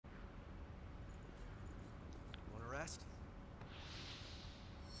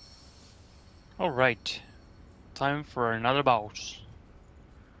Alright, time for another boss.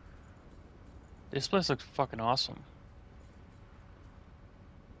 This place looks fucking awesome.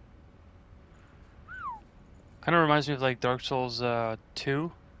 Kind of reminds me of like Dark Souls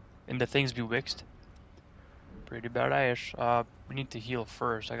 2 in the things bewitched. Pretty badass. We need to heal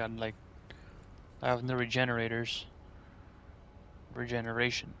first. I have no regenerators.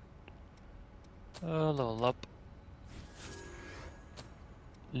 Regeneration. Level up.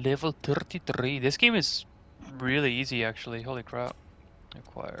 Level 33. This game is really easy actually. Holy crap.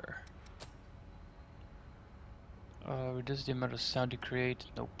 Acquire. Reduce the amount of sound you create.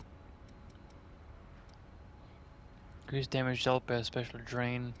 Nope. Increase damage dealt by a special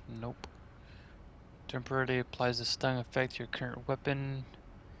drain. Nope. Temporarily applies the stung effect to your current weapon.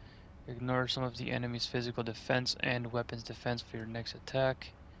 Ignore some of the enemy's physical defense and weapons defense for your next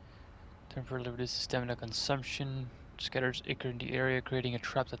attack. Temporarily reduces stamina consumption. Scatters ichor in the area, creating a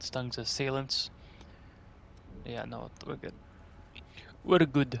trap that stuns assailants. Yeah, no, we're good. We're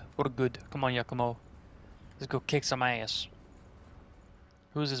good. We're good. Come on, Yakumo. Let's go kick some ass.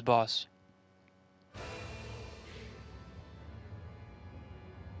 Who's this boss?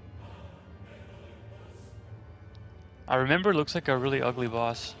 I remember it looks like a really ugly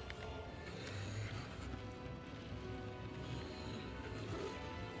boss.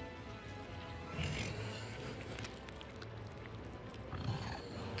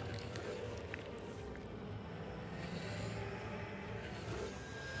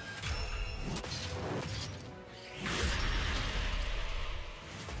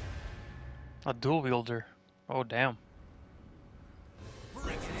 A dual wielder. Oh, damn.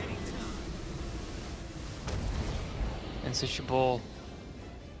 Insatiable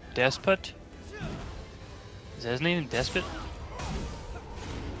Despot? Is that his name? Despot?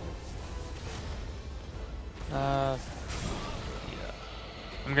 Yeah.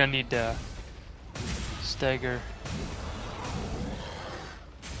 I'm gonna need stagger.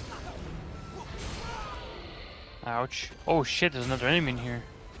 Ouch. Oh shit, there's another enemy in here.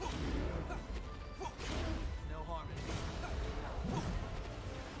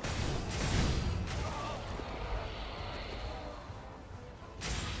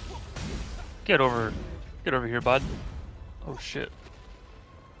 Get over here, bud. Oh shit.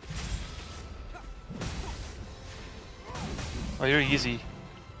 Oh, you're easy.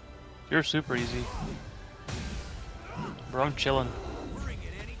 You're super easy. Bro, I'm chilling.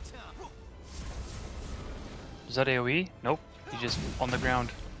 Is that AoE? Nope. He's just on the ground.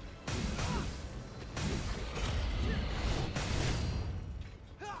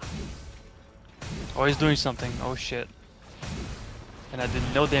 Oh, he's doing something. Oh shit. And I did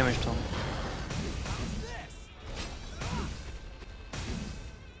no damage to him.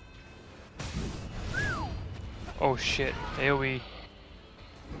 Oh shit. AoE.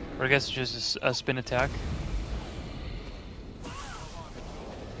 Or I guess it's just a spin attack.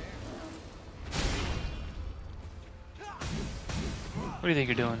 What do you think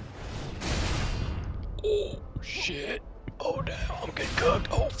you're doing? Oh shit. Oh damn. I'm getting cooked.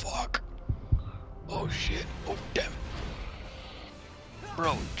 Oh fuck. Oh shit. Oh damn.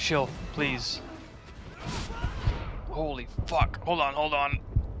 Bro, chill, please. Holy fuck. Hold on.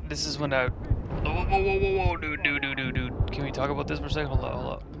 This is when I... Whoa, dude. Can we talk about this for a second? Hold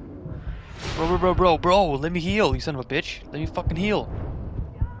up. Bro, let me heal, you son of a bitch. Let me fucking heal.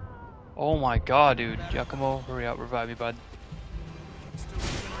 Oh my god, dude. Giacomo, hurry up, revive me, bud.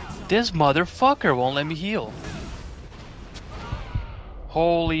 This motherfucker won't let me heal.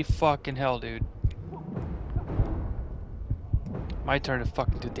 Holy fucking hell, dude. My turn to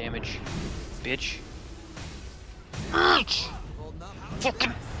fucking do damage. Bitch.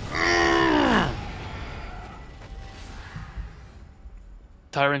 Fucking...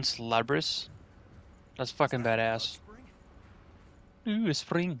 Tyrant's Labris. That's fucking badass. Ooh, a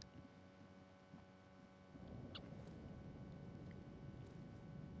spring.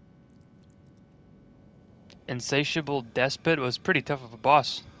 Insatiable Despot was pretty tough of a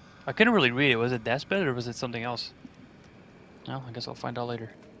boss. I couldn't really read it. Was it Despot or was it something else? Well, I guess I'll find out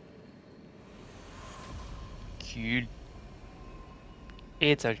later. Cute.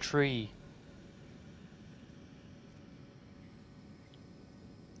 It's a tree.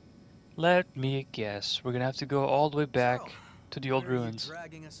 Let me guess. We're gonna have to go all the way back to the old ruins.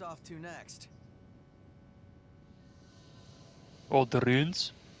 Dragging us off to next? Old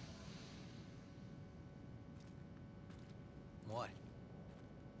ruins? What?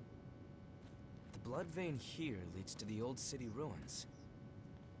 The blood vein here leads to the old city ruins.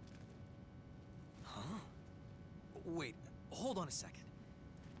 Huh? Wait, hold on a second.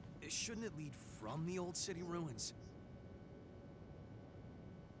 Shouldn't it lead from the old city ruins?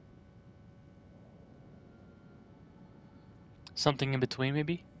 something in between,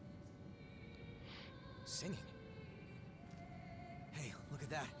 maybe? Singing. Hey, look at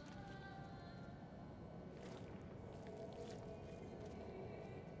that.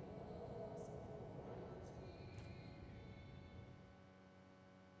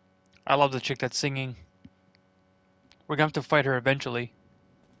 I love the chick that's singing. We're gonna have to fight her eventually.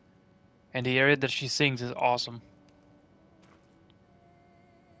 And the area that she sings is awesome.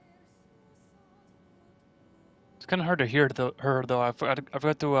 It's kind of hard to hear her though. I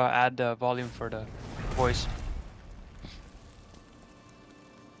forgot to add the volume for the voice.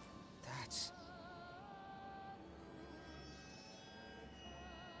 That's...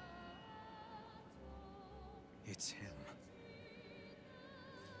 It's him.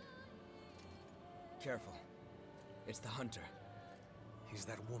 Careful. It's the hunter. Is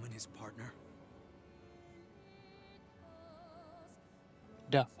that woman his partner?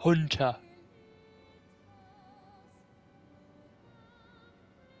 The hunter.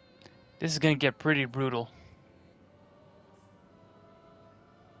 This is gonna get pretty brutal.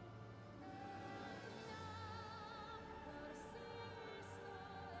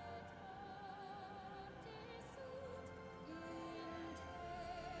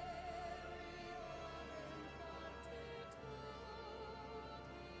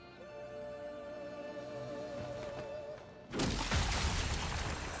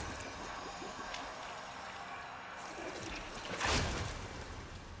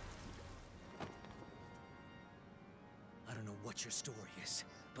 I don't know what your story is,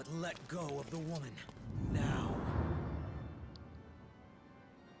 but let go of the woman. Now.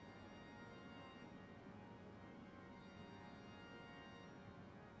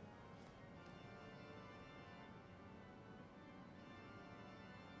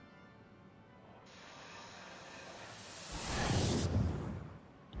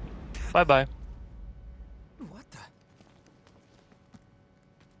 Bye bye. What the?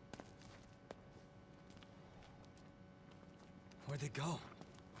 Where'd they go?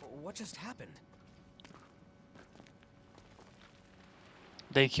 What just happened?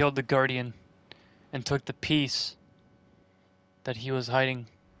 They killed the Guardian and took the piece that he was hiding,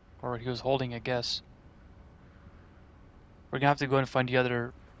 or he was holding, I guess. We're gonna have to go and find the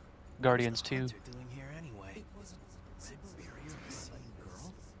other Guardians too. What's the hunter doing here anyway? It wasn't Siberia, the same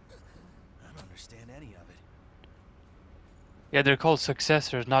girl? I don't understand any of it. Yeah, they're called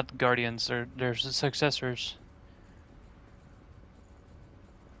successors, not Guardians. They're successors.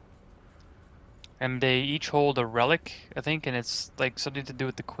 And they each hold a relic, I think, and it's like something to do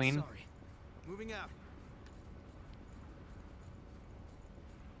with the Queen. Sorry. Moving out.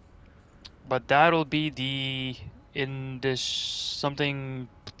 But that'll be the in this something.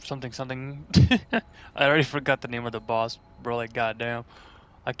 I already forgot the name of the boss, bro. Like goddamn,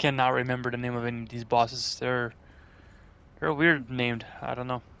 I cannot remember the name of any of these bosses. They're weird named. I don't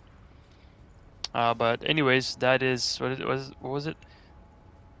know. But anyways, that is what was it?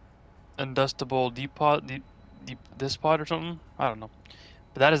 Industable Despot or something? I don't know.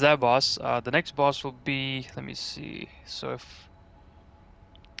 But that is that boss. The next boss will be, let me see. So if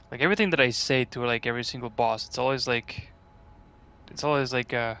like everything that I say to like every single boss, it's always like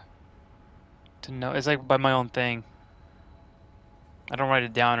to know. It's like by my own thing. I don't write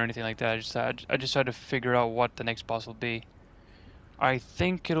it down or anything like that. I just try to figure out what the next boss will be. I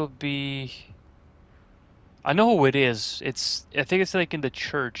think it'll be. I know who it is. I think it's like in the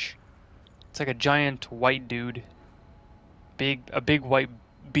church. It's like a giant white dude, a big white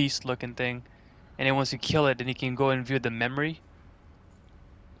beast looking thing, and then once you kill it, then you can go and view the memory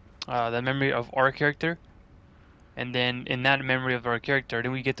of our character, and then in that memory of our character,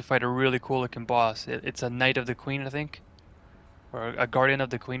 then we get to fight a really cool looking boss. It's a Knight of the Queen, I think, or a Guardian of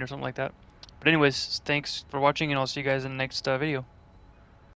the Queen or something like that. But anyways, thanks for watching, and I'll see you guys in the next video.